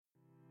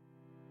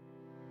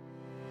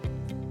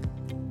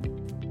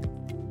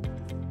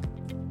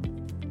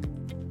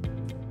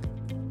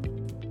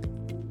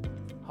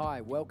Hi,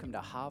 welcome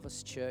to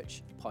Harvest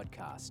Church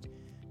Podcast.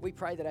 We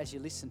pray that as you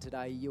listen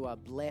today, you are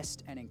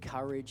blessed and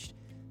encouraged.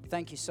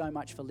 Thank you so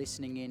much for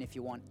listening in. If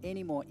you want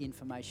any more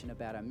information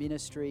about our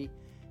ministry,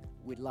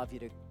 we'd love you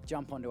to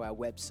jump onto our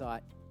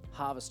website,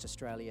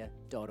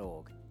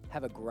 harvestaustralia.org.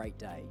 Have a great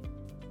day.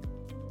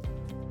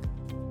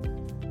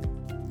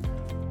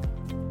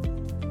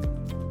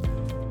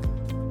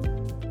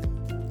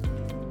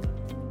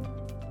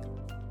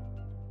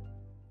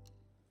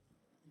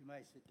 You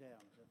may sit down.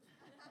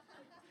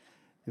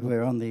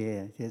 We're on the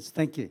air. Yes,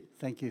 thank you.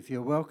 Thank you for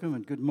your welcome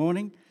and good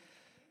morning.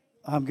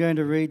 I'm going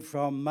to read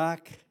from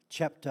Mark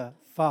chapter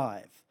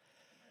 5.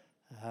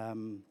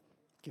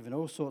 Given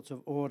all sorts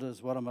of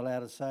orders what I'm allowed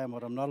to say and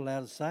what I'm not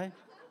allowed to say.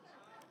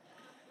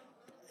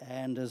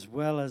 And as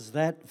well as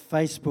that,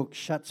 Facebook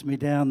shuts me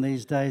down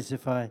these days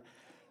if I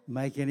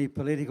make any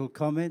political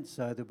comments,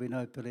 so there'll be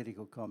no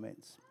political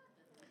comments.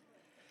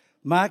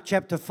 Mark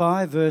chapter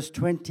 5, verse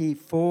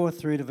 24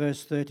 through to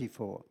verse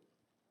 34.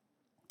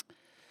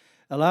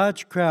 A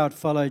large crowd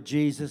followed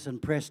Jesus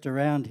and pressed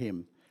around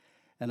him,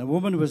 and a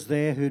woman was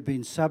there who had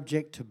been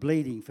subject to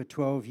bleeding for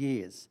 12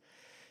 years.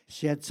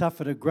 She had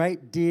suffered a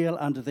great deal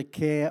under the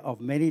care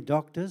of many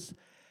doctors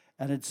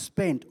and had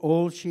spent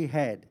all she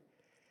had.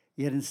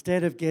 Yet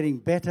instead of getting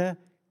better,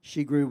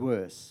 she grew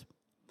worse.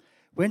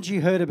 When she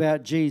heard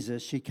about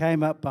Jesus, she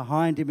came up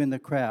behind him in the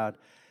crowd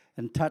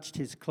and touched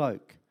his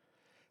cloak,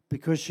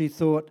 because she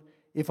thought,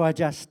 if I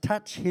just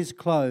touch his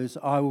clothes,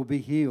 I will be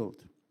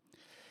healed.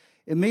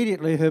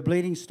 Immediately her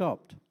bleeding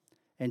stopped,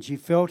 and she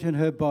felt in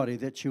her body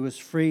that she was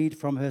freed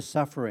from her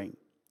suffering.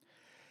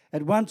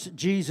 At once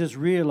Jesus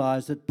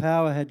realized that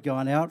power had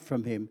gone out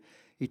from him.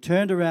 He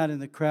turned around in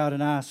the crowd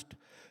and asked,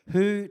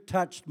 "Who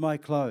touched my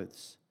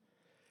clothes?"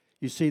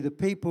 You see the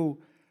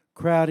people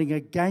crowding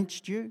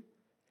against you,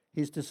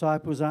 his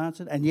disciples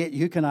answered, and yet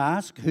you can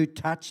ask, "Who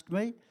touched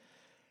me?"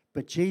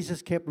 But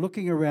Jesus kept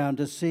looking around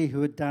to see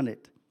who had done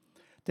it.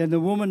 Then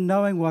the woman,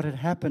 knowing what had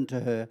happened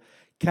to her,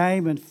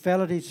 came and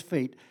fell at his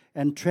feet,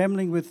 and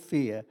trembling with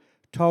fear,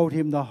 told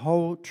him the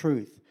whole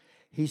truth.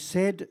 He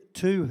said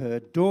to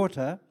her,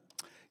 "Daughter,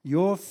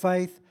 your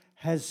faith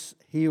has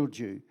healed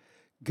you.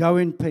 Go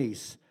in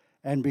peace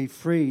and be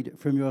freed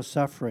from your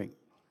suffering."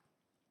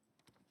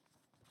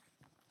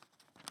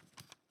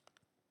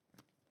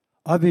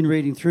 I've been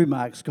reading through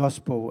Mark's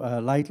Gospel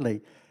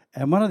lately,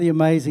 and one of the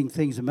amazing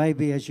things, and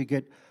maybe as you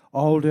get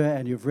older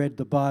and you've read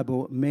the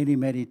Bible many,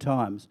 many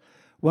times,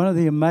 one of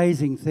the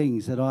amazing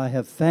things that I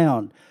have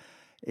found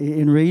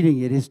in reading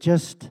it is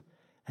just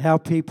how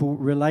people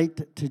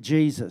relate to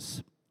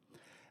Jesus.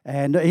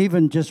 And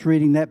even just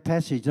reading that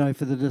passage,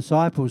 for the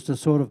disciples to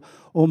sort of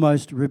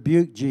almost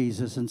rebuke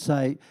Jesus and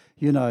say,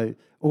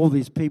 all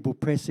these people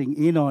pressing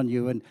in on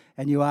you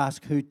and you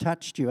ask who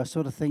touched you, I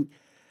sort of think,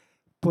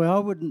 boy, I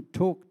wouldn't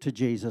talk to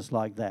Jesus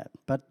like that,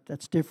 but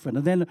that's different.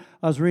 And then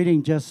I was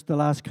reading just the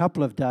last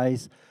couple of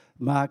days,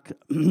 Mark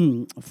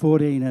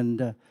 14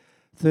 and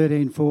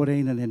 13,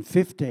 14 and then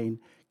 15,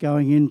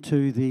 going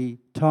into the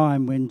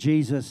time when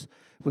Jesus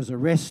was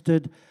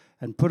arrested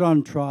and put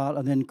on trial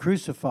and then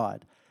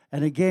crucified.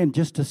 And again,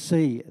 just to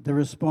see the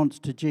response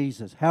to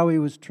Jesus, how he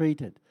was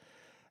treated.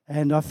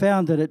 And I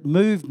found that it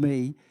moved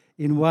me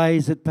in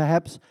ways that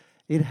perhaps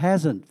it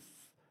hasn't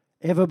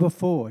ever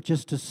before,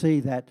 just to see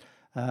that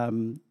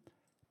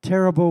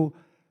terrible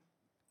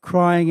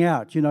crying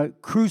out,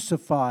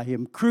 crucify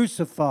him,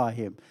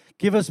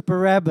 give us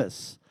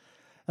Barabbas.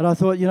 And I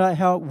thought,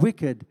 how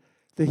wicked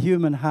the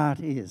human heart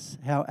is,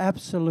 how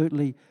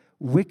absolutely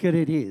wicked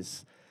it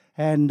is.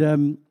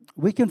 And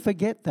we can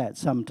forget that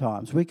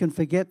sometimes. We can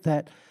forget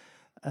that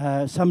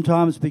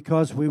sometimes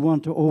because we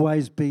want to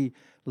always be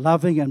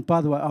loving. And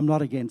by the way, I'm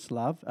not against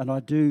love, and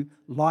I do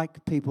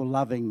like people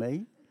loving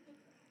me.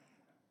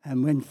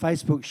 And when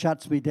Facebook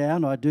shuts me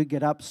down, I do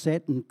get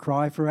upset and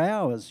cry for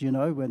hours,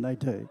 when they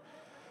do.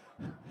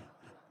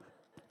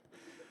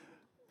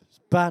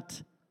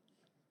 But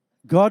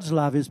God's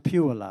love is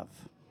pure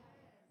love.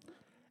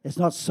 It's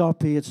not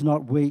soppy, it's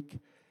not weak,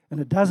 and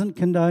it doesn't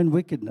condone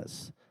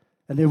wickedness.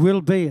 And there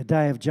will be a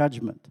day of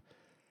judgment,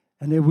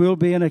 and there will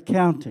be an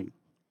accounting.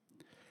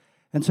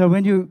 And so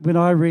when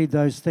I read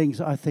those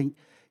things, I think,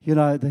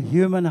 the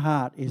human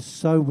heart is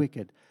so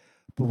wicked.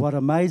 But what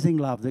amazing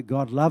love that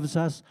God loves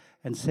us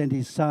and sent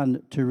his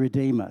Son to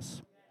redeem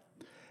us.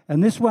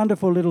 And this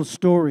wonderful little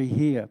story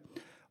here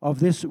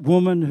of this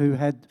woman who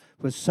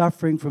was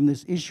suffering from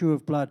this issue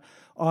of blood,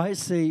 I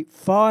see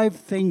 5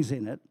 things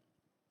in it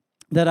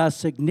that are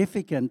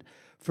significant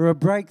for a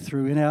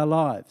breakthrough in our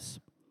lives.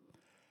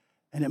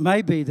 And it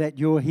may be that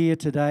you're here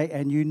today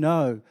and you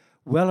know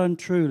well and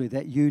truly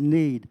that you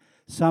need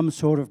some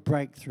sort of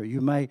breakthrough. You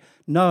may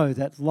know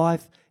that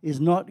life is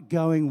not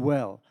going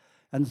well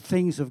and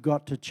things have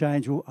got to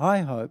change. Well,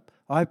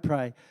 I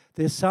pray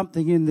there's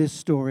something in this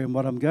story and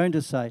what I'm going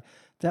to say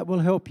that will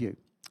help you.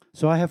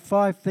 So I have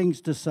 5 things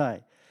to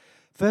say.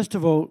 First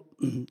of all,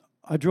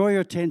 I draw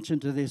your attention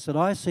to this, that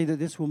I see that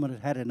this woman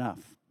had had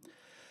enough.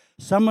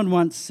 Someone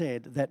once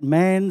said that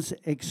man's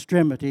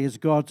extremity is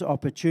God's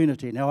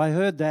opportunity. Now, I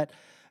heard that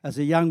as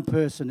a young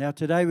person. Now,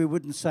 today we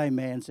wouldn't say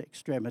man's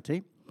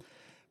extremity.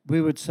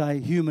 We would say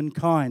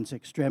humankind's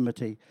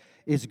extremity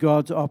is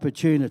God's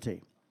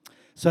opportunity.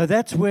 So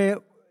that's where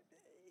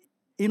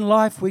in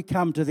life we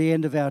come to the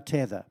end of our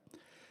tether.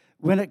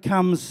 When it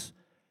comes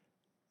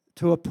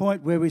to a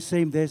point where we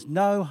seem there's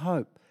no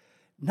hope,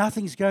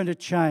 nothing's going to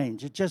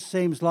change. It just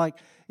seems like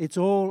it's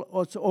all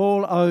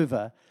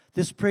over.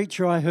 This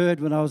preacher I heard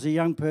when I was a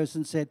young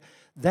person said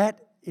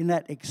that in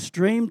that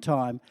extreme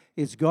time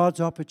is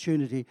God's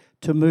opportunity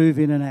to move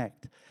in and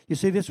act. You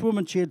see, this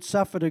woman, she had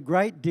suffered a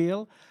great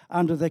deal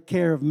under the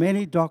care of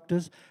many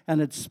doctors and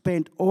had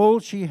spent all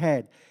she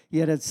had,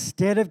 yet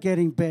instead of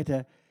getting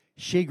better,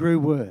 she grew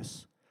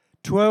worse.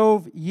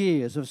 12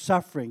 years of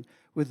suffering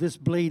with this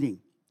bleeding,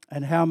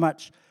 and how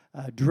much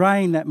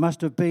drain that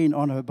must have been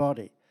on her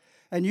body.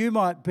 And you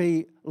might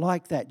be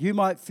like that. You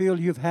might feel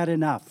you've had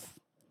enough.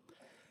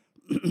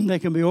 There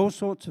can be all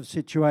sorts of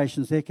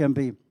situations. There can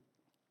be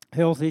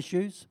health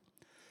issues.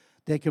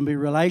 There can be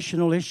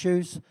relational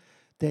issues.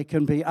 There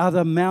can be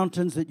other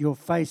mountains that you're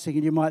facing,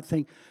 and you might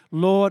think,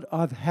 Lord,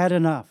 I've had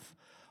enough.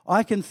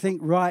 I can think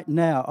right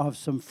now of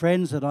some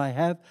friends that I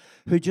have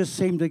who just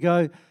seem to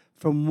go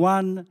from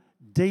one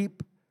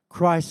deep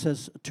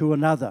crisis to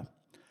another.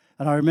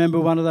 And I remember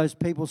one of those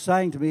people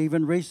saying to me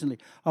even recently,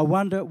 I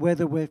wonder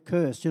whether we're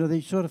cursed. You know, they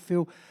sort of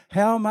feel,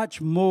 how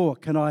much more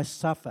can I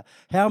suffer?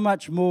 How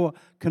much more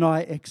can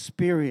I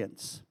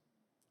experience?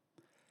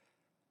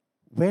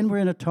 When we're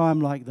in a time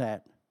like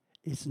that,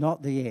 it's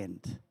not the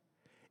end.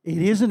 It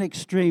is an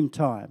extreme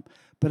time,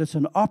 but it's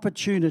an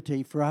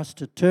opportunity for us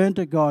to turn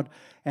to God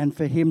and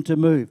for Him to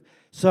move.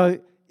 So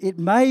it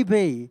may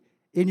be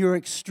in your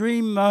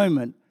extreme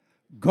moment,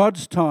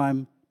 God's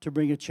time to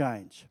bring a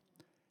change.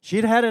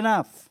 She'd had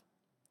enough.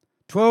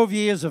 12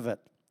 years of it,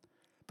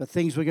 but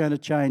things were going to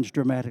change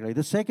dramatically.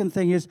 The second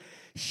thing is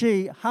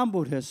she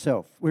humbled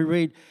herself. We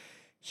read,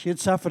 she had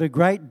suffered a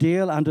great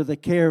deal under the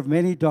care of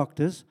many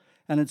doctors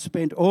and had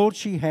spent all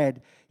she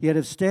had, yet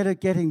instead of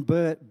getting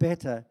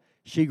better,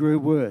 she grew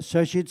worse.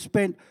 So she'd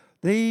spent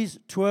these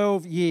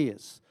 12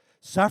 years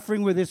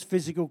suffering with this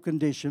physical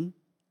condition.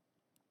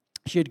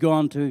 She'd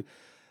gone to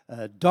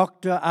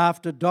doctor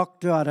after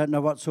doctor. I don't know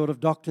what sort of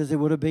doctors there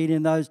would have been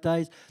in those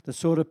days, the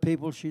sort of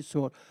people she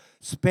saw,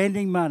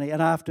 spending money. And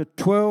after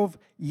 12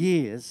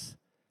 years,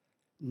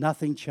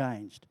 nothing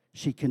changed.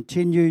 She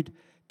continued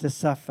to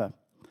suffer.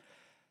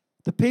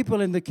 The people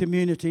in the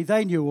community,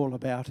 they knew all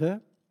about her.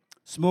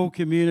 Small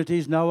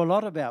communities know a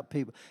lot about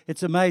people.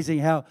 It's amazing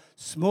how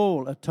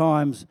small at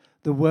times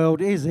the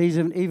world is.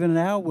 Even in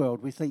our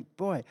world, we think,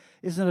 boy,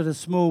 isn't it a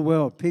small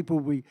world? People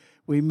we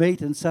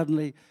meet and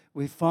suddenly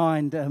we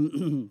find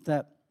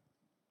that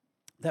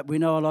we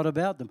know a lot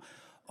about them.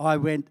 I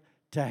went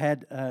to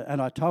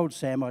and I told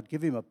Sam I'd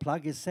give him a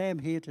plug. Is Sam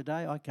here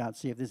today? I can't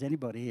see if there's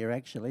anybody here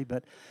actually,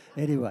 but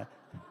anyway,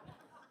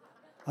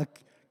 I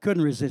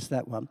couldn't resist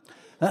that one.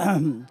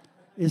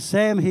 Is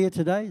Sam here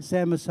today?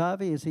 Sam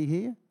Masavi, is he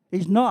here?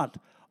 He's not.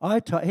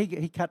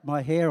 He cut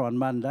my hair on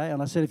Monday,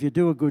 and I said, if you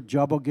do a good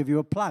job, I'll give you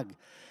a plug.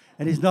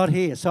 And he's not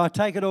here, so I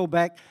take it all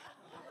back.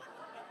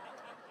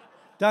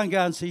 Don't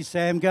go and see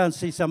Sam. Go and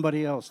see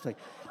somebody else to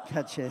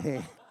cut your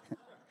hair.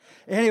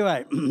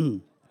 Anyway,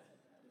 and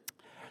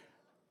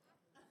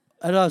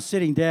I was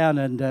sitting down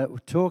and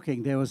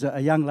talking. There was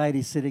a young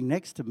lady sitting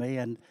next to me,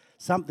 and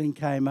something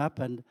came up,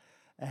 and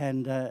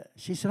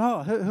she said,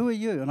 "Oh, who are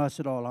you?" And I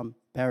said, "Oh, I'm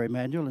Barry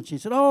Manuel." And she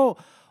said, "Oh,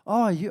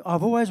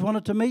 I've always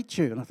wanted to meet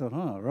you." And I thought,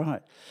 "Oh,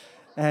 right."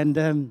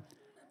 And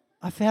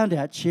I found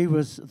out she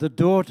was the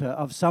daughter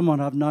of someone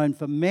I've known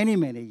for many,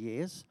 many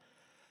years,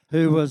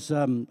 who was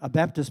a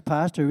Baptist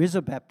pastor, who is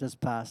a Baptist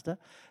pastor.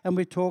 And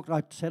we talked.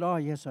 I said, "Oh,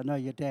 yes, I know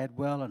your dad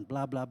well," and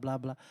blah, blah, blah,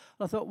 blah.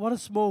 And I thought, what a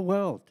small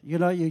world. You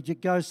know, you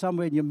go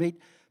somewhere and you meet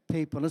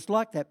people. It's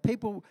like that.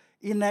 People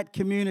in that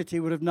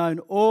community would have known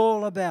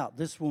all about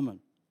this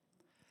woman.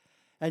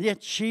 And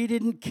yet she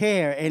didn't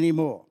care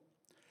anymore.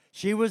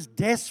 She was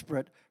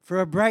desperate for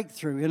a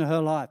breakthrough in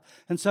her life.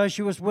 And so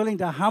she was willing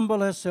to humble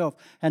herself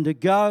and to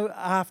go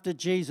after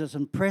Jesus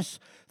and press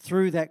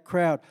through that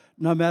crowd,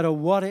 no matter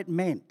what it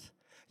meant.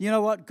 You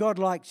know what? God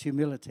likes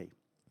humility.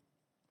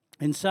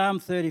 In Psalm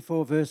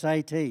 34, verse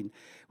 18,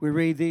 we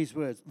read these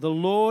words, "The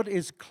Lord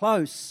is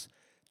close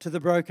to the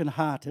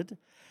brokenhearted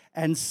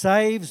and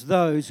saves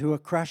those who are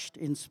crushed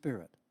in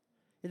spirit."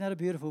 Isn't that a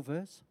beautiful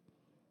verse?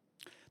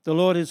 The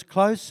Lord is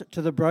close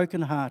to the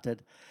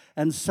brokenhearted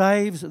and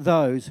saves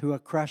those who are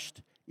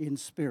crushed in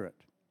spirit.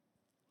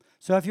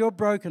 So if you're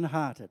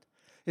brokenhearted,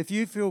 if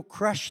you feel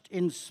crushed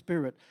in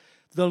spirit,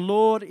 the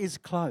Lord is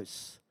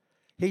close.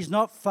 He's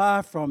not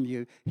far from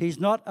you. He's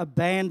not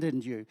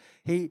abandoned you.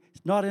 He's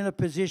not in a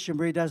position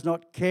where He does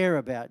not care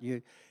about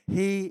you.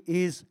 He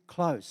is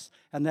close,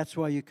 and that's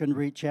why you can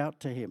reach out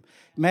to Him.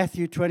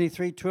 Matthew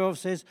 23:12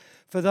 says,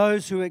 "For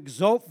those who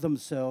exalt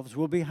themselves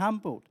will be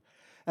humbled,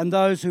 and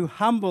those who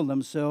humble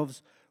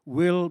themselves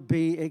will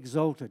be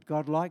exalted."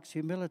 God likes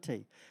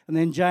humility. And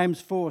then James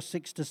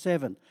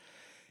 4:6-7,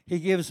 He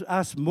gives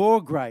us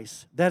more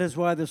grace. That is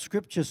why the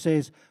Scripture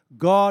says,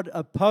 "God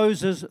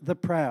opposes the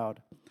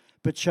proud,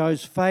 but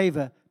shows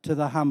favor to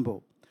the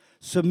humble.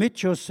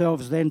 Submit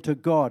yourselves then to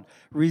God.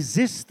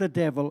 Resist the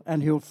devil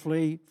and he'll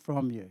flee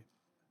from you.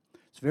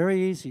 It's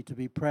very easy to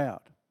be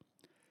proud.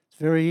 It's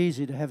very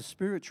easy to have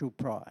spiritual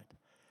pride.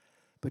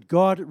 But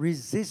God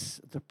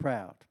resists the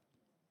proud.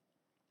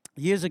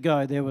 Years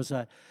ago, there was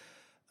a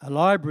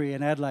library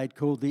in Adelaide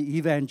called the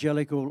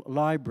Evangelical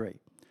Library.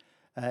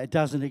 It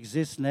doesn't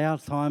exist now.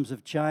 Times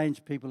have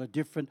changed. People are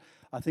different.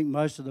 I think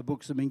most of the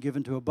books have been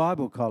given to a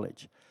Bible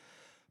college.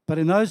 But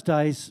in those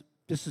days,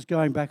 this is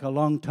going back a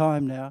long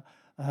time now,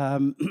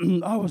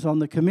 I was on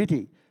the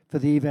committee for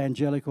the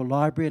Evangelical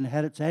Library and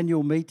had its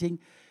annual meeting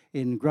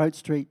in Grote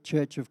Street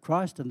Church of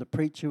Christ, and the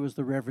preacher was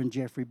the Reverend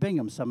Jeffrey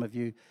Bingham. Some of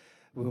you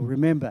will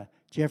remember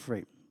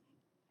Jeffrey.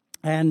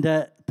 And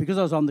because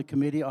I was on the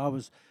committee, I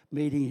was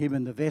meeting him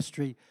in the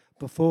vestry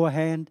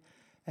beforehand,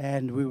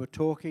 and we were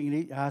talking, and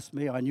he asked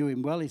me, I knew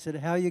him well, he said,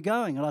 "How are you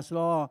going?" And I said,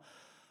 "Oh,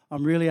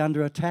 I'm really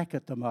under attack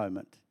at the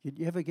moment." Did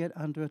you ever get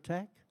under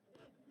attack?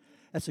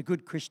 That's a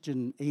good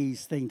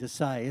Christianese thing to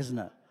say, isn't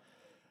it?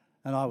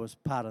 And I was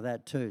part of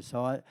that too.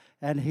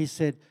 And he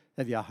said,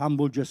 "Have you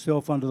humbled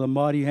yourself under the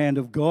mighty hand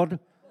of God?"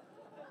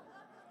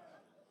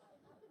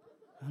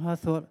 And I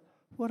thought,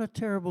 what a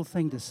terrible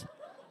thing to say.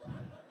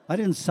 I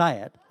didn't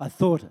say it, I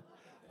thought it.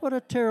 What a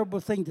terrible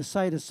thing to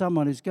say to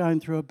someone who's going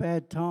through a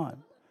bad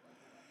time.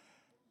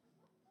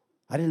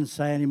 I didn't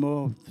say any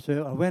more.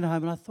 So I went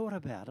home and I thought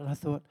about it. I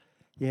thought,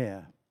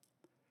 yeah,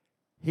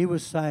 he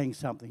was saying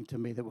something to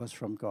me that was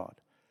from God.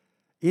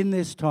 In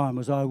this time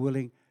was I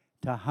willing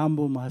to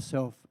humble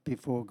myself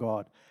before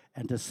God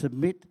and to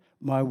submit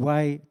my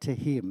way to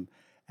him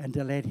and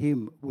to let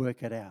him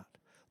work it out.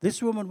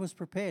 This woman was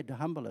prepared to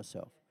humble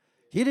herself.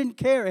 She didn't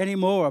care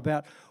anymore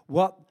about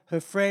what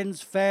her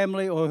friends,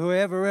 family, or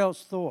whoever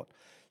else thought.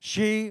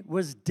 She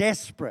was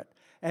desperate,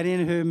 and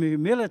in her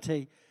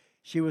humility,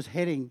 she was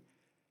heading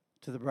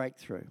to the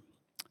breakthrough.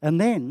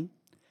 And then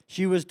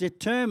she was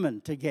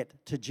determined to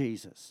get to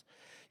Jesus.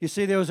 You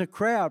see, there was a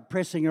crowd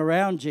pressing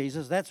around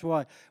Jesus. That's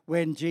why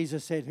when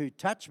Jesus said, "Who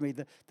touched me?"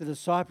 the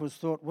disciples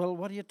thought, well,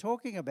 what are you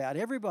talking about?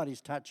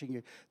 Everybody's touching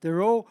you.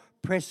 They're all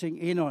pressing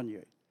in on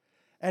you.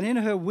 And in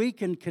her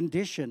weakened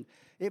condition,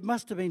 it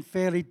must have been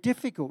fairly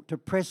difficult to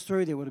press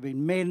through. There would have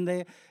been men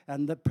there,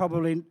 and they're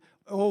probably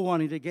all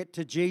wanting to get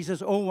to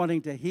Jesus, all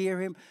wanting to hear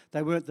him.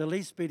 They weren't the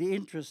least bit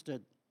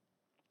interested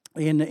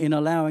in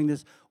allowing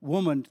this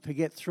woman to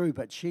get through,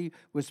 but she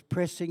was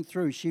pressing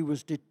through. She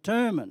was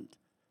determined.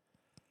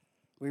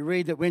 We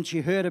read that when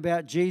she heard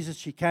about Jesus,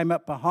 she came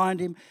up behind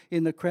him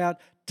in the crowd,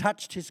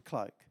 touched his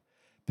cloak,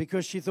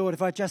 because she thought,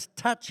 if I just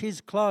touch his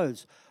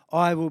clothes,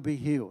 I will be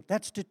healed.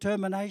 That's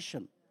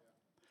determination.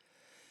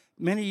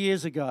 Many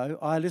years ago,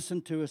 I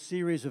listened to a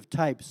series of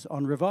tapes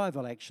on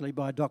revival, actually,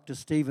 by Dr.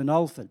 Stephen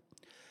Alford.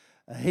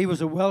 He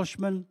was a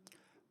Welshman,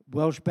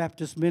 Welsh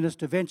Baptist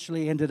minister,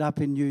 eventually ended up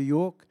in New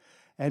York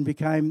and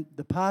became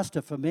the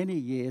pastor for many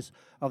years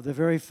of the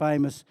very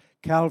famous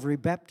Calvary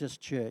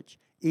Baptist Church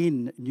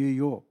in New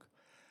York.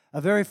 A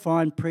very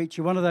fine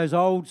preacher, one of those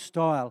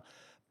old-style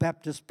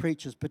Baptist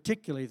preachers,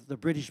 particularly that the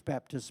British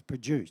Baptists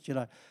produced,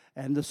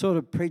 and the sort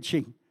of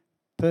preaching,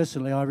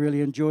 personally, I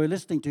really enjoy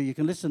listening to. You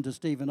can listen to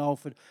Stephen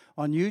Alford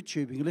on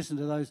YouTube. You can listen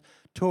to those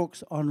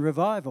talks on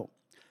revival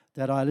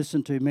that I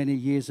listened to many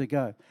years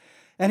ago.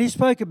 And he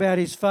spoke about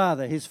his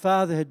father. His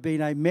father had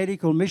been a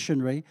medical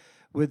missionary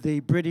with the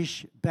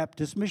British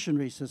Baptist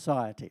Missionary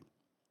Society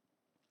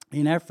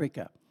in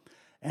Africa.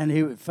 And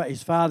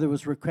his father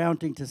was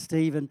recounting to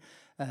Stephen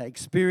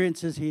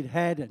experiences he'd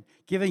had and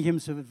giving him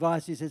some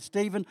advice. He said,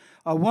 "Stephen,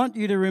 I want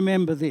you to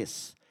remember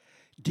this.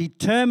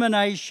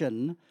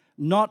 Determination,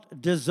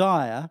 not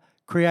desire,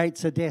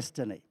 creates a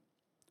destiny.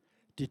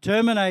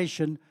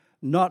 Determination,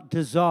 not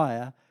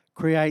desire,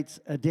 creates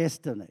a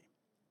destiny."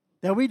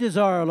 Now, we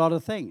desire a lot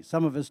of things.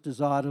 Some of us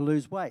desire to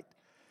lose weight.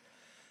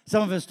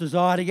 Some of us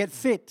desire to get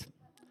fit.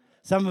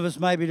 Some of us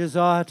maybe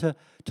desire to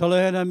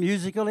learn a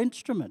musical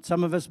instrument.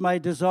 Some of us may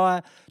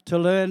desire to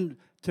learn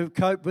to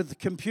cope with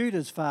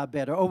computers far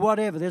better or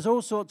whatever. There's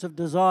all sorts of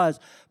desires,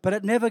 but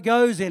it never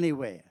goes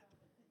anywhere.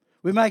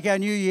 We make our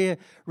New Year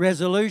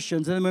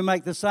resolutions and then we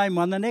make the same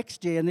one the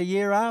next year and the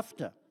year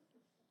after.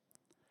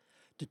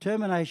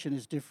 Determination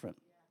is different.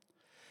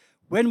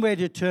 When we're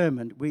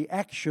determined, we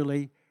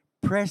actually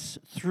press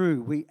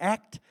through. We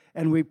act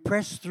and we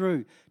press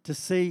through to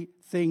see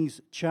things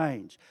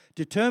change.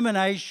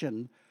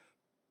 Determination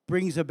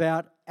brings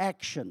about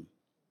action.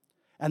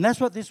 And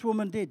that's what this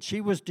woman did. She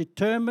was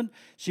determined.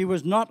 She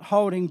was not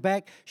holding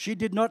back. She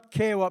did not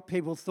care what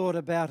people thought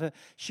about her.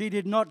 She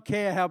did not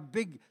care how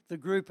big the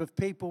group of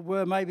people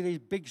were, maybe these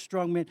big,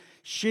 strong men.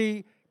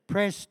 She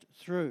pressed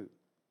through.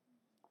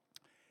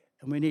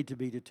 And we need to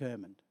be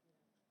determined.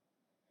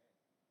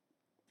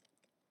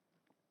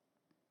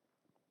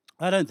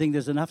 I don't think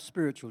there's enough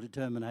spiritual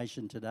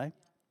determination today.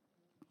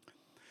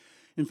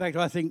 In fact,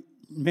 I think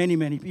many,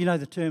 you know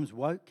the term's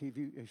woke. Are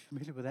you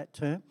familiar with that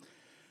term?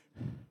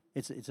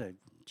 It's a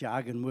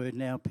jargon word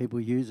now. People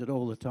use it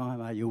all the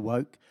time. Are you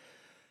woke?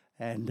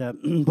 And,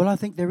 well, I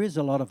think there is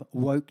a lot of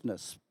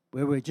wokeness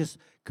where we're just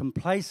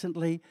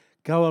complacently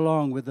go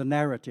along with the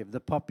narrative, the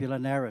popular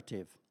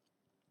narrative.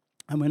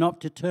 And we're not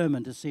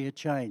determined to see a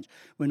change.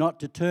 We're not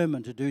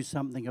determined to do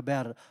something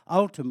about it.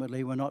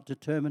 Ultimately, we're not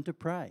determined to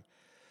pray.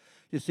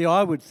 You see,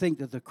 I would think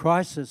that the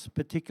crisis,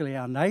 particularly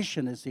our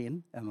nation is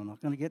in, and I'm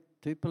not going to get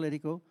too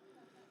political.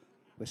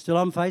 We're still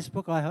on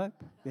Facebook, I hope,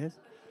 yes.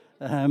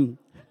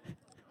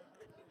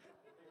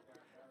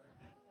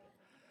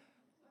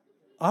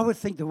 I would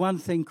think the one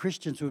thing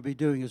Christians would be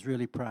doing is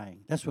really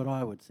praying. That's what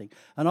I would think.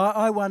 And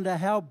I wonder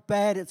how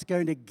bad it's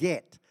going to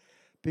get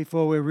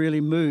before we're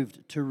really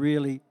moved to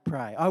really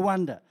pray. I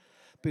wonder,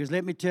 because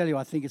let me tell you,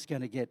 I think it's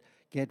going to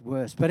get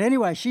worse. But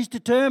anyway, she's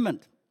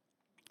determined.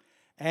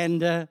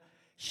 And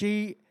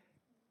she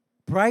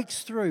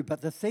breaks through.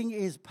 But the thing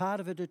is, part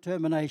of her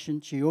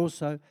determination, she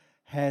also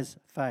has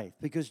faith.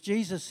 Because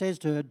Jesus says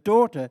to her,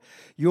 "Daughter,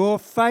 your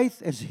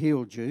faith has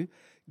healed you.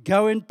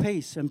 Go in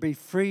peace and be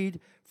freed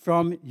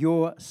from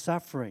your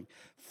suffering."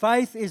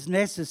 Faith is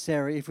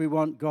necessary if we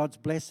want God's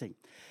blessing.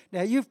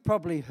 Now, you've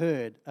probably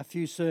heard a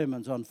few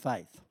sermons on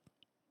faith.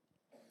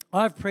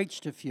 I've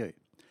preached a few.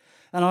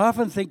 And I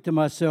often think to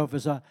myself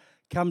as I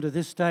come to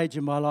this stage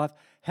in my life,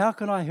 how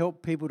can I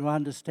help people to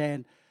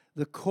understand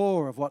the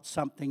core of what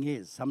something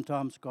is?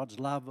 Sometimes God's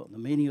love, or the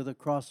meaning of the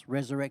cross,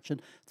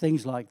 resurrection,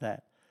 things like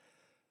that.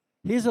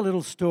 Here's a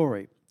little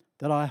story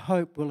that I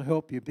hope will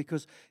help you,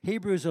 because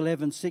Hebrews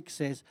 11:6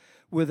 says,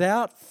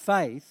 "Without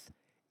faith,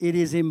 it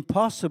is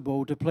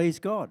impossible to please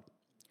God,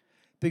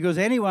 because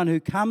anyone who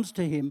comes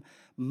to him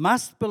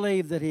must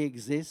believe that he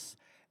exists,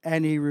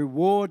 and he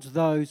rewards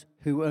those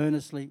who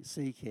earnestly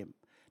seek him."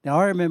 Now,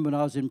 I remember when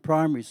I was in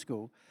primary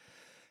school,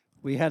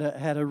 we had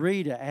a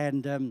reader,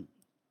 and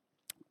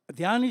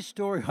the only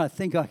story I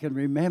think I can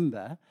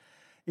remember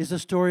is a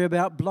story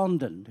about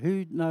Blondin.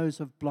 Who knows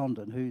of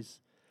Blondin?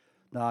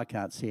 No, I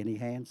can't see any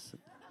hands.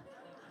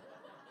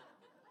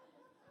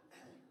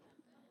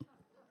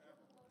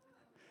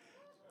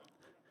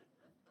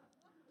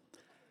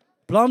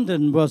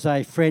 Blondin was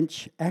a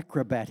French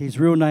acrobat. His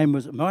real name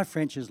was, my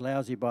French is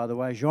lousy by the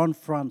way,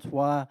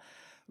 Jean-Francois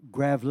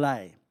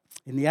Gravelet,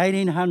 in the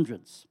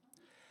 1800s.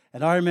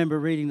 And I remember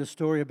reading the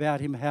story about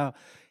him, how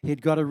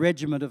he'd got a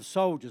regiment of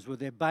soldiers with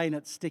their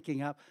bayonets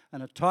sticking up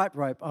and a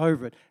tightrope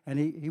over it, and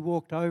he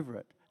walked over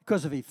it.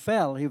 Because if he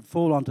fell, he would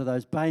fall onto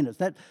those bayonets.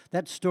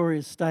 That story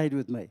has stayed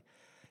with me.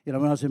 You know,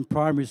 when I was in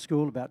primary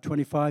school about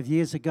 25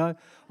 years ago,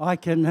 I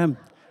can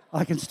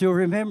still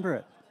remember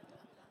it.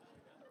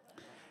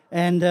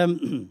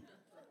 And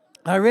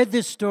I read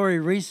this story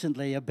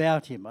recently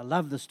about him. I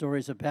love the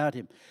stories about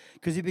him,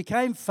 because he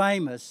became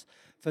famous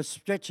for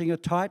stretching a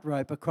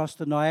tightrope across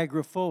the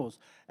Niagara Falls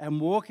and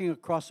walking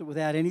across it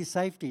without any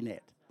safety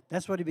net.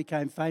 That's what he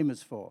became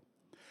famous for.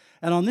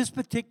 And on this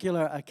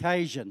particular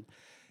occasion,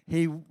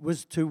 he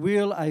was to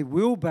wheel a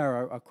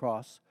wheelbarrow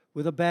across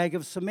with a bag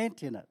of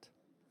cement in it.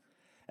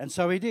 And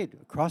so he did.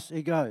 Across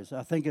he goes.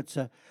 I think it's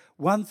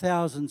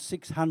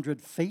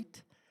 1,600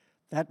 feet.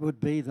 That would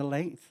be the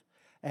length.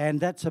 And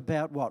that's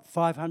about,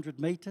 500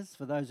 metres,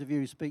 for those of you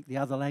who speak the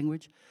other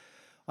language.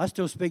 I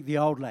still speak the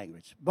old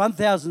language.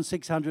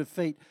 1,600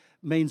 feet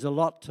means a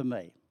lot to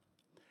me.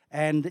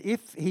 And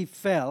if he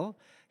fell,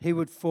 he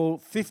would fall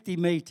 50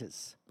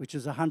 metres, which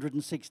is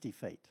 160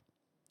 feet.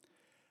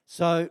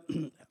 So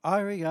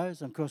here he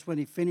goes. And of course, when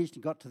he finished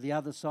and got to the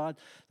other side,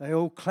 they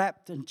all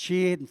clapped and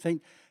cheered and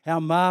think how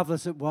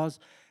marvellous it was.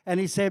 And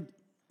he said,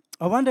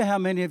 "I wonder how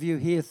many of you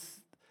here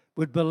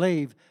would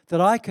believe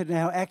that I could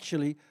now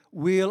actually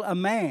wheel a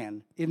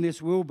man in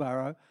this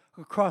wheelbarrow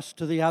across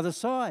to the other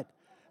side."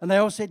 And they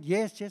all said,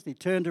 yes. He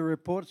turned to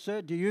report,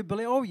 "Sir, do you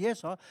believe?" "Oh,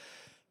 yes,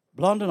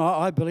 Blondin,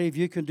 I believe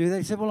you can do that."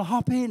 He said, "Well,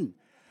 hop in."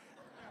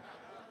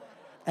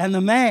 And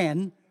the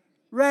man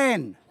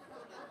ran.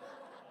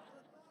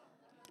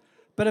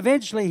 But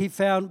eventually he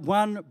found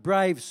one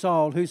brave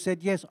soul who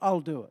said, "Yes, I'll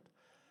do it."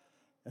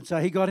 And so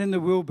he got in the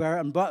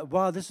wheelbarrow, and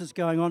while this is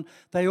going on,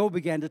 they all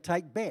began to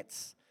take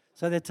bets.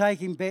 So they're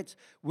taking bets.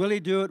 Will he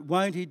do it?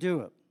 Won't he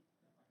do it?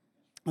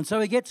 And so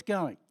he gets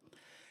going,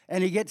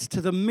 and he gets to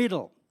the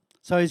middle.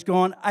 So he's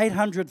gone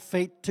 800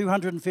 feet,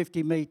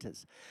 250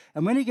 metres.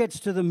 And when he gets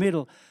to the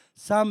middle,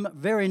 some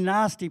very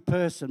nasty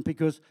person,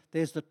 because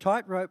there's the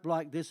tightrope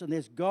like this, and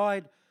there's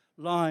guide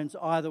lines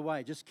either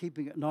way, just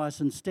keeping it nice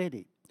and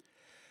steady.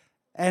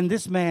 And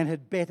this man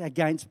had bet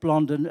against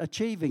Blondin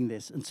achieving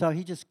this, and so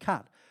he just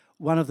cut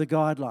one of the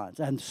guidelines.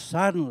 And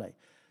suddenly,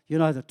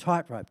 the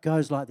tightrope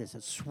goes like this.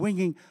 It's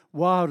swinging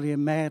wildly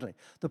and madly.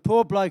 The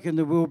poor bloke in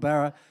the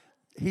wheelbarrow,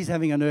 he's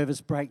having a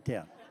nervous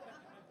breakdown.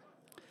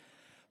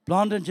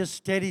 Blondin just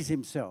steadies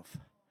himself.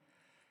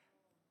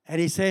 And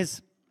he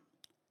says,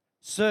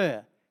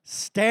 "Sir,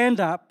 stand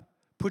up,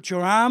 put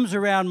your arms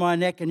around my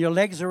neck and your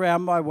legs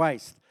around my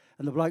waist."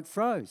 And the bloke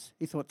froze.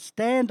 He thought,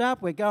 stand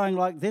up, we're going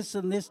like this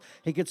and this.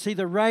 He could see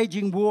the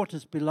raging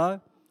waters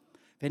below.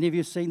 If any of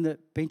you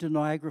have been to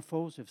Niagara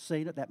Falls, have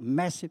seen it, that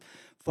massive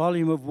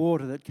volume of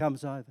water that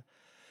comes over.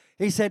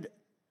 He said,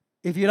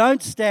 "If you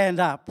don't stand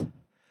up,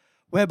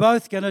 we're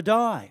both going to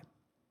die."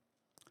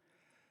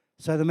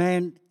 So the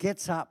man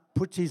gets up,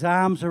 puts his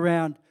arms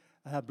around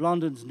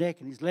Blondin's neck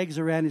and his legs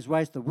around his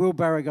waist. The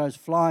wheelbarrow goes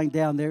flying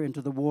down there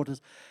into the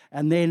waters.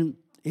 And then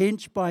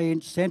inch by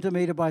inch,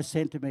 centimetre by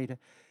centimetre,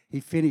 he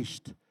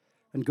finished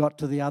and got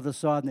to the other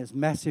side, and there's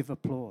massive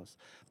applause.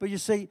 But you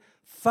see,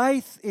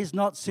 faith is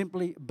not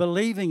simply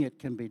believing it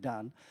can be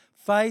done.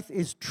 Faith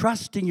is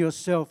trusting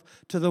yourself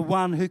to the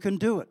one who can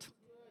do it.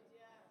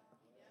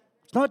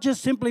 It's not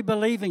just simply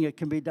believing it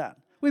can be done.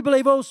 We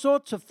believe all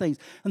sorts of things,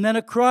 and then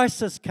a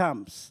crisis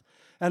comes,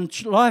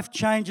 and life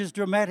changes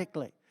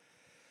dramatically.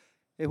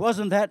 It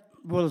wasn't that,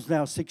 well, it's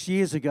now 6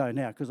 years ago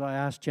now, because I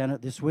asked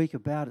Janet this week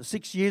about it.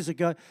 6 years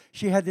ago,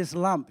 she had this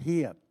lump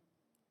here,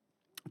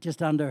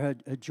 just under her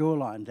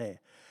jawline there.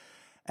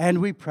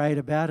 And we prayed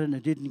about it, and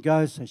it didn't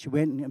go, so she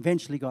went and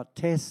eventually got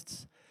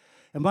tests.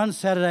 And one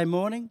Saturday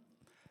morning,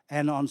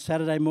 and on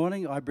Saturday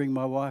morning, I bring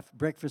my wife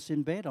breakfast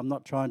in bed. I'm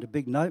not trying to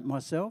big note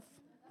myself.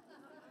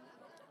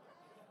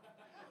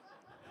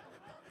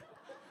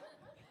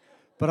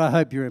 But I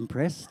hope you're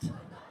impressed.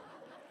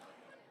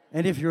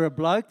 And if you're a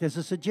bloke, there's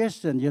a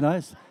suggestion,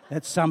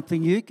 that's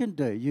something you can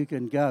do. You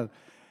can go.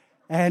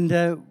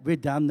 And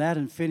we'd done that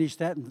and finished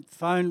that, and the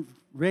phone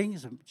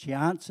rings, and she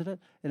answered it,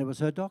 and it was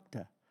her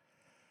doctor.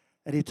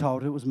 And he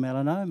told her it was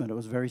melanoma, and it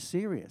was very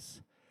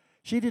serious.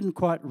 She didn't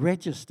quite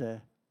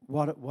register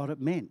what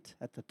it meant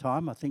at the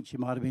time. I think she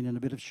might have been in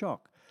a bit of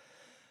shock.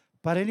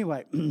 But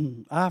anyway,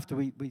 after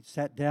we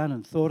sat down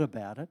and thought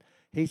about it,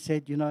 he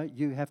said,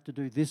 you have to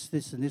do this,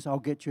 this, and this. I'll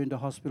get you into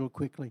hospital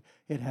quickly.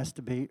 It has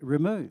to be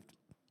removed.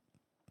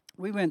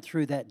 We went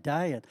through that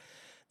day, and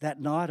that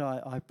night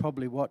I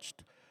probably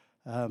watched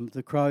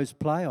the Crows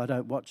play. I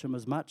don't watch them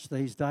as much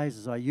these days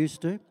as I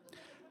used to.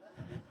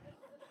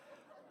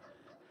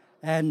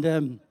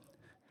 And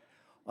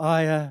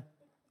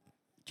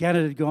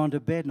Janet had gone to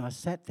bed, and I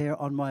sat there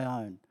on my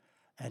own,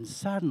 and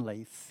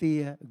suddenly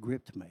fear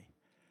gripped me,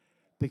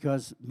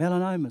 because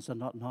melanomas are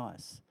not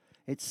nice.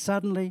 It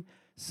suddenly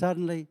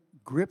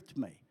gripped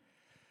me.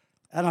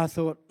 And I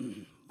thought,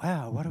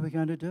 wow, what are we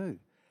going to do?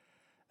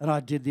 And I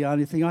did the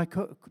only thing I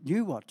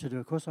knew what to do.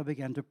 Of course, I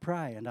began to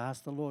pray and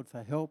ask the Lord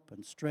for help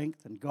and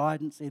strength and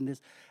guidance in this.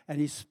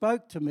 And he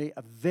spoke to me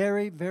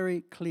very,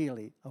 very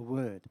clearly a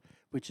word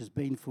which has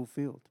been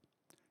fulfilled.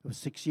 It was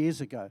 6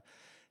 years ago,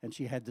 and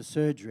she had the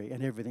surgery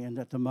and everything. And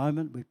at the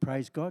moment, we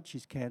praise God,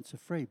 she's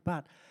cancer-free.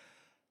 But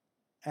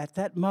at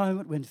that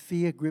moment when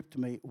fear gripped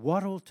me,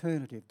 what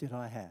alternative did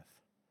I have?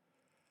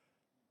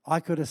 I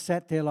could have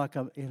sat there like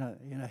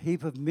in a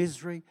heap of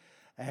misery,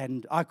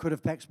 and I could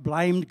have perhaps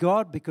blamed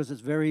God, because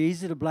it's very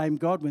easy to blame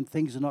God when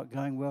things are not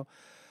going well.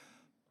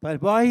 But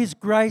by his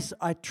grace,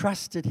 I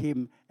trusted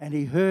him, and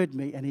he heard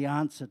me, and he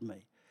answered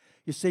me.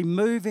 You see,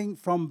 moving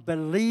from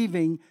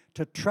believing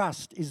to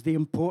trust is the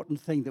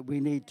important thing that we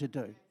need to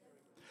do.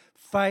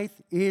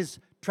 Faith is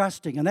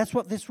trusting, and that's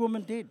what this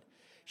woman did.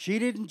 She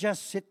didn't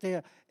just sit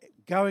there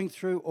going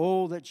through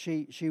all that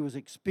she was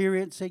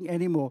experiencing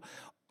anymore.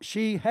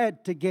 She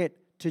had to get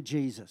to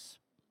Jesus.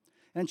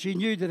 And she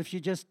knew that if she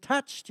just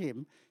touched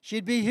him,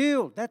 she'd be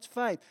healed. That's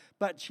faith.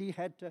 But she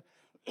had to,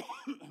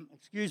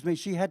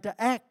 she had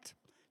to act.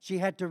 She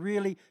had to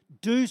really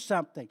do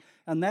something.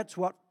 And that's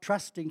what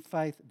trusting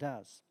faith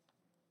does.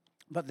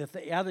 But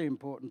the other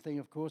important thing,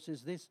 of course,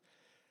 is this.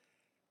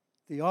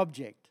 The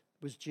object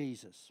was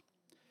Jesus.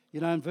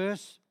 In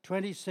verse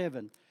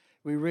 27,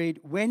 we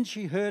read, when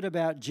she heard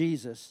about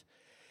Jesus,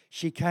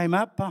 she came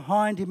up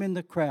behind him in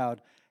the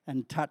crowd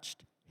and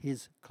touched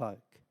his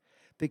cloak,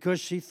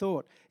 because she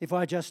thought, if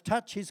I just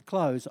touch his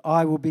clothes,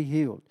 I will be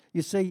healed.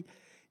 You see,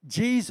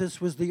 Jesus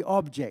was the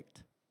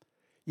object.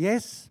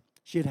 Yes,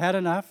 she'd had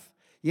enough.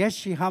 Yes,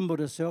 she humbled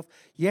herself.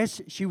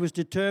 Yes, she was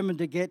determined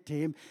to get to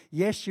him.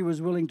 Yes, she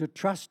was willing to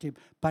trust him,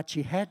 but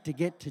she had to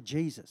get to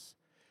Jesus.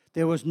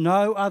 There was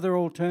no other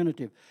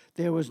alternative.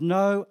 There was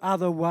no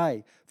other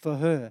way for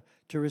her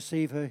to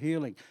receive her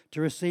healing,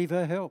 to receive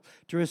her help,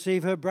 to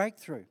receive her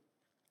breakthrough.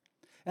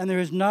 And there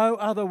is no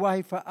other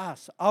way for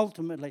us,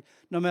 ultimately,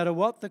 no matter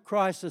what the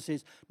crisis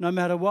is, no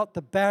matter what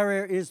the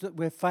barrier is that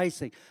we're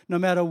facing, no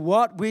matter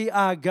what we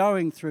are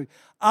going through,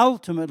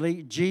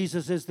 ultimately,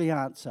 Jesus is the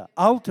answer.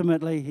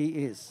 Ultimately,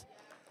 he is.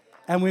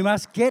 And we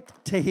must get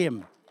to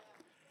him.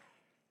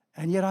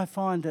 And yet I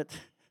find that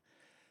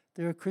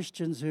there are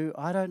Christians who,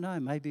 I don't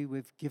know, maybe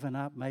we've given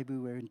up, maybe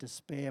we're in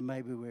despair,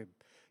 maybe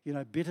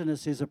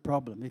bitterness is a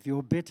problem. If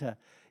you're bitter,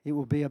 it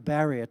will be a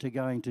barrier to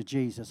going to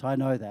Jesus. I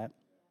know that.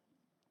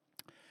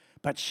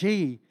 But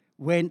she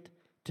went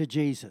to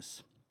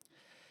Jesus.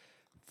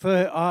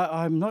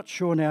 I'm not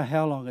sure now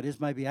how long it is,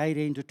 maybe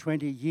 18 to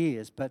 20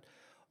 years, but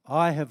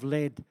I have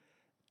led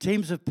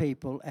teams of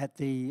people at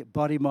the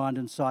Body, Mind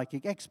and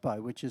Psychic Expo,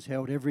 which is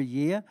held every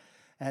year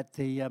at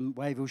the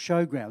Wayville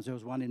Showgrounds. There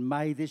was one in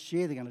May this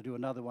year. They're going to do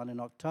another one in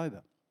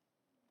October.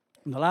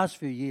 In the last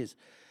few years,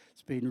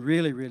 it's been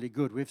really, really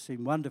good. We've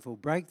seen wonderful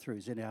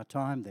breakthroughs in our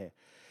time there.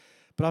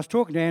 But I was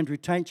talking to Andrew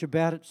Tainch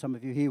about it. Some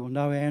of you here will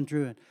know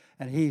Andrew,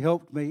 and he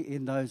helped me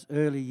in those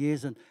early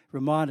years and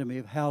reminded me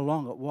of how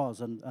long it was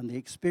and the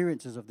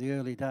experiences of the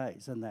early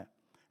days and that.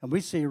 And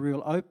we see a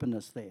real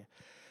openness there.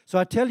 So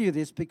I tell you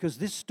this because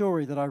this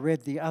story that I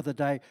read the other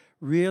day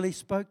really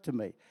spoke to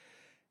me.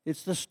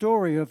 It's the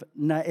story of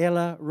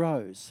Naella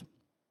Rose.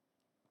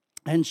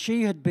 And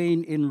she had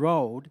been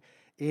enrolled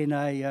in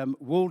a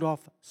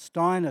Waldorf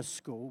Steiner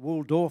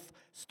school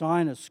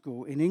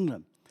in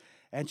England.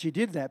 And she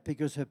did that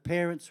because her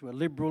parents were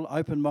liberal,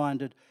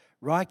 open-minded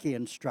Reiki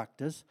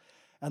instructors,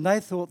 and they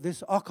thought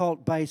this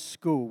occult-based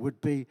school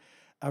would be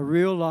a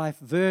real-life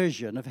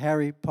version of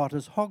Harry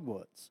Potter's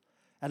Hogwarts,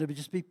 and it would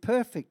just be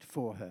perfect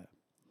for her.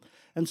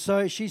 And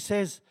so she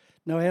says,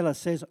 Noella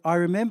says, I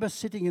remember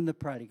sitting in the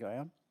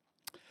playground,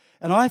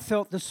 and I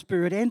felt the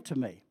Spirit enter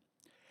me,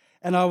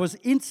 and I was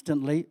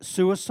instantly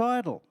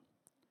suicidal.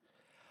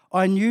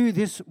 I knew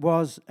this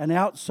was an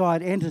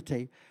outside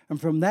entity,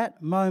 and from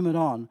that moment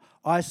on,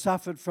 I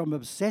suffered from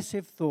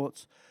obsessive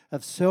thoughts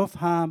of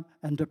self-harm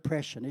and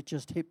depression. It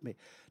just hit me.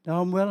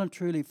 Now, I'm well and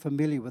truly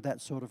familiar with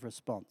that sort of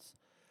response.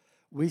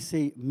 We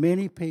see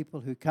many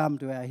people who come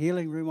to our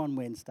healing room on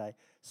Wednesday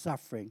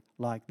suffering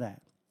like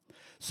that.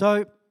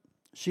 So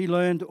she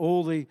learned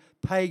all the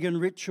pagan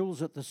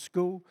rituals at the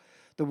school,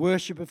 the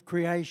worship of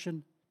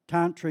creation,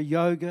 Tantra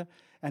yoga,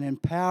 and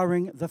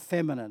empowering the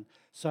feminine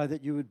so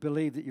that you would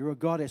believe that you're a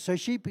goddess. So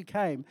she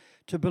became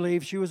to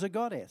believe she was a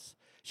goddess.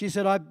 She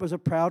said, I was a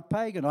proud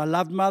pagan. I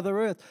loved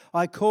Mother Earth.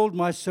 I called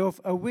myself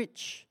a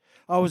witch.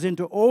 I was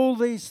into all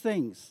these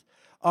things.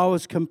 I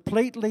was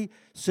completely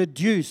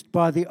seduced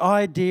by the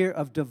idea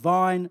of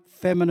divine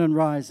feminine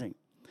rising.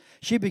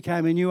 She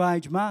became a New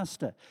Age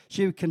master.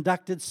 She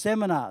conducted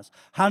seminars.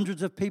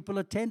 Hundreds of people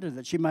attended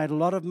it. She made a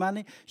lot of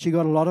money. She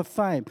got a lot of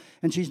fame.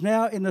 And she's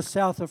now in the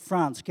south of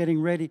France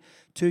getting ready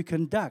to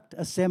conduct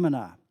a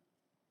seminar.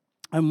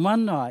 And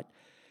one night,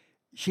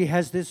 she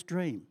has this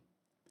dream.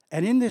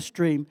 And in this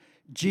dream,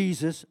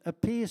 Jesus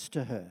appears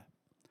to her.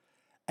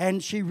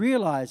 And she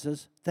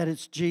realizes that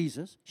it's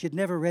Jesus. She'd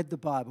never read the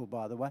Bible,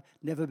 by the way,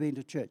 never been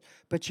to church.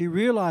 But she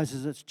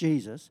realizes it's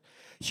Jesus.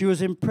 She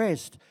was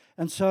impressed.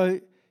 And so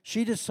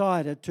she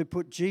decided to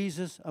put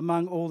Jesus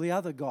among all the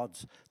other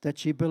gods that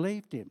she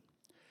believed in.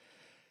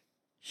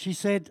 She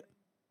said,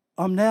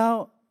 I'm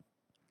now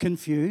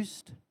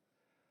confused.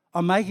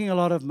 I'm making a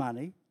lot of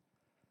money.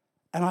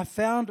 And I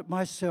found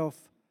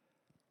myself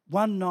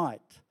one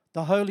night,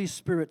 the Holy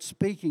Spirit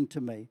speaking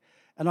to me,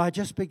 and I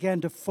just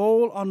began to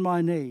fall on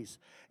my knees.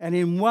 And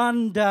in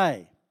one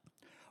day,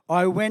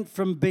 I went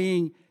from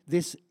being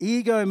this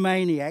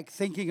egomaniac,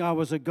 thinking I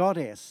was a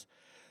goddess,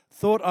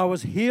 thought I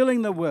was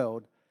healing the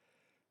world,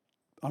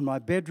 on my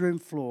bedroom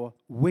floor,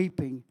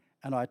 weeping,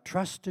 and I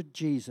trusted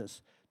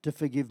Jesus to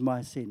forgive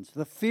my sins.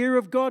 The fear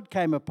of God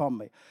came upon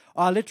me.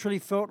 I literally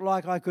felt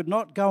like I could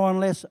not go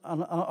unless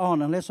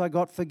I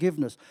got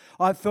forgiveness.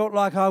 I felt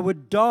like I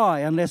would die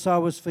unless I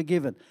was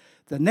forgiven.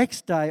 The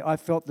next day, I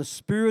felt the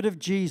Spirit of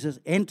Jesus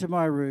enter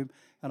my room,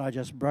 and I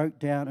just broke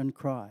down and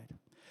cried.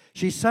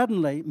 She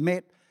suddenly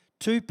met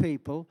two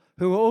people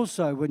who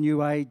also were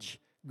New Age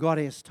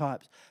goddess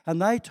types,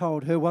 and they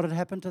told her what had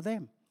happened to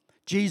them.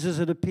 Jesus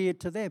had appeared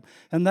to them,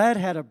 and they had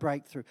had a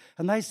breakthrough.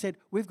 And they said,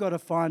 we've got to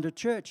find a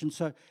church. And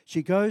so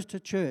she goes to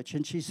church,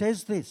 and she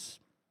says this,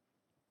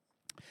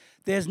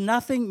 there's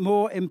nothing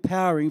more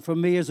empowering for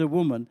me as a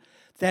woman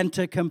than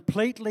to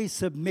completely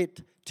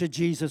submit to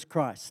Jesus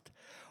Christ.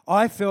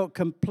 I felt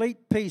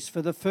complete peace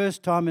for the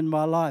first time in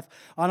my life,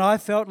 and I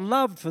felt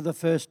loved for the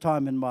first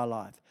time in my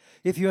life.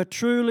 If you are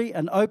truly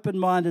an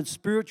open-minded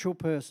spiritual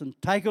person,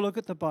 take a look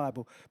at the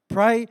Bible,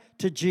 pray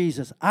to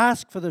Jesus,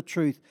 ask for the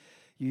truth.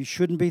 You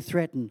shouldn't be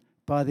threatened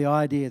by the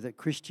idea that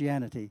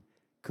Christianity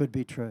could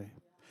be true.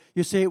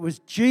 You see, it was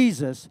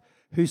Jesus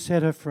who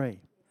set her free.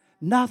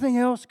 Nothing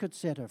else could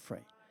set her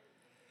free.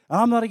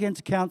 I'm not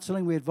against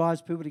counselling. We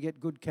advise people to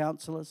get good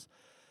counsellors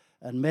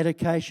and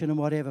medication and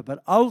whatever. But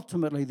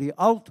ultimately, the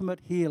ultimate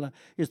healer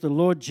is the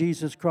Lord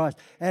Jesus Christ.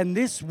 And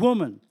this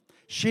woman,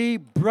 she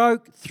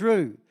broke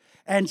through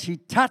and she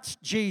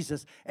touched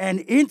Jesus,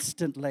 and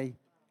instantly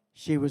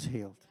she was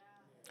healed.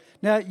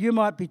 Now, you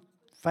might be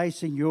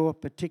facing your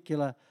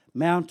particular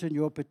mountain,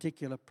 your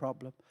particular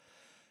problem.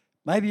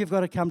 Maybe you've got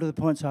to come to the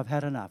point, so I've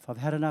had enough. I've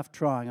had enough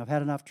trying. I've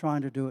had enough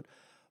trying to do it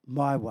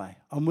my way.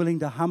 I'm willing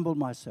to humble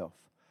myself.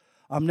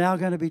 I'm now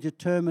going to be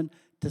determined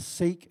to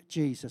seek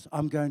Jesus.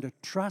 I'm going to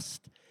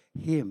trust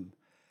Him.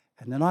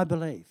 And then I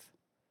believe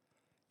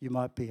you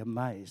might be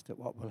amazed at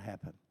what will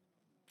happen.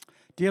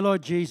 Dear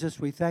Lord Jesus,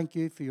 we thank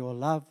you for your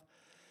love,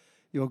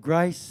 your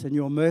grace, and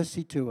your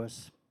mercy to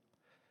us.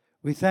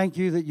 We thank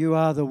you that you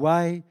are the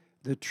way,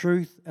 the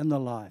truth, and the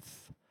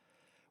life.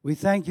 We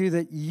thank you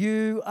that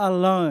you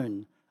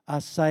alone are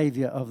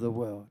Saviour of the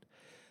world.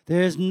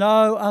 There is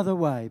no other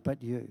way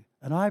but you.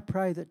 And I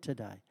pray that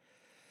today,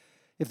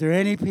 if there are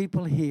any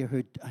people here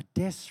who are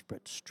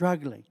desperate,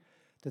 struggling,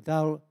 that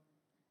they'll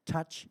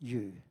touch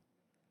you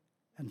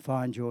and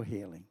find your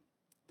healing.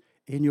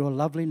 In your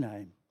lovely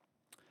name,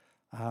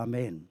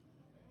 amen.